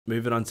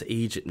Moving on to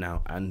Egypt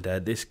now, and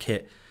this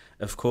kit,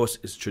 of course,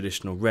 is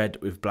traditional red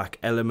with black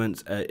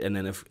elements, and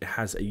then it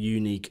has a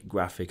unique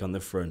graphic on the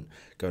front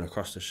going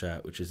across the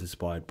shirt, which is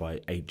inspired by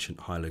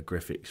ancient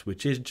hieroglyphics,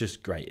 which is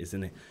just great,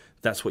 isn't it?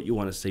 That's what you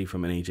want to see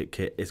from an Egypt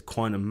kit. It's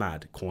kind of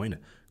mad,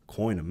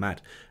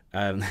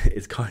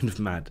 it's kind of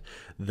mad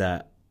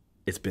that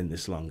it's been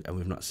this long and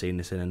we've not seen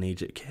this in an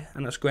Egypt kit,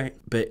 and that's great.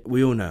 But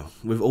we all know,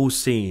 we've all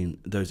seen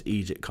those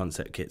Egypt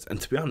concept kits, and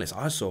to be honest,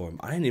 I saw them,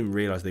 I didn't even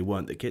realise they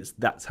weren't the kits.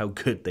 That's how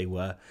good they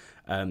were.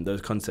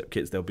 Those concept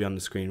kits, they'll be on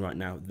the screen right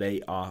now.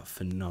 They are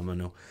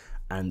phenomenal,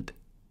 and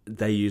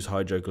they use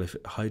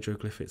hieroglyphics,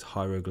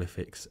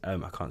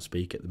 I can't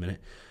speak at the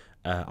minute,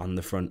 on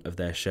the front of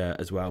their shirt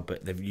as well,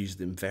 but they've used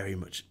them very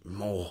much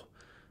more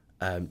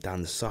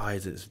down the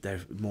sides.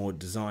 There's more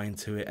design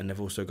to it, and they've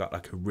also got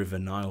like a River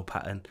Nile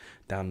pattern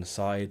down the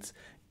sides.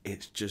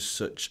 It's just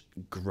such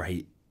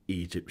great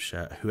Egypt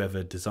shirt.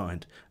 Whoever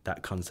designed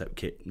that concept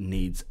kit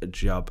needs a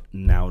job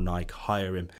now. Nike, hire him.